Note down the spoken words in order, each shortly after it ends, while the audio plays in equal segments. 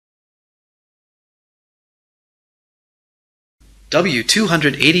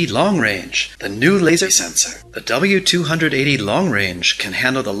W280 Long Range, the new laser sensor. The W280 Long Range can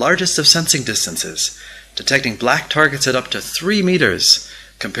handle the largest of sensing distances, detecting black targets at up to 3 meters,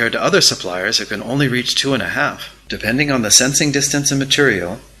 compared to other suppliers who can only reach 2.5. Depending on the sensing distance and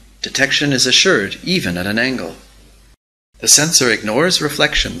material, detection is assured even at an angle. The sensor ignores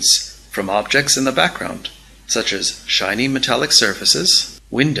reflections from objects in the background, such as shiny metallic surfaces,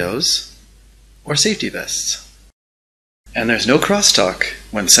 windows, or safety vests. And there's no crosstalk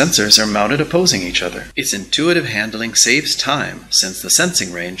when sensors are mounted opposing each other. Its intuitive handling saves time since the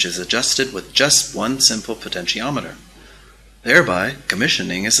sensing range is adjusted with just one simple potentiometer. Thereby,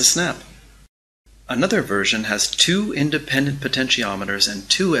 commissioning is a snap. Another version has 2 independent potentiometers and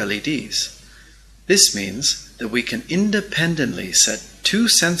 2 LEDs. This means that we can independently set 2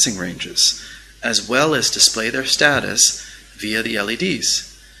 sensing ranges, as well as display their status via the LEDs.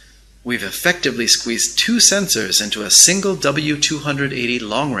 We've effectively squeezed 2 sensors into a single W280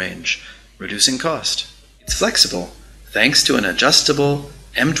 long range, reducing cost. It's flexible, thanks to an adjustable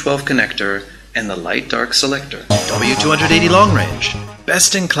M12 connector and the light-dark selector. W280 Long Range,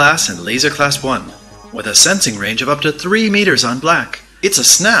 best in class in Laser Class 1, with a sensing range of up to 3 meters on black. It's a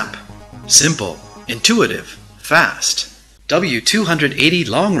snap. Simple, intuitive, fast. W280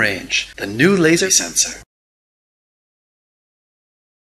 Long Range, the new laser sensor.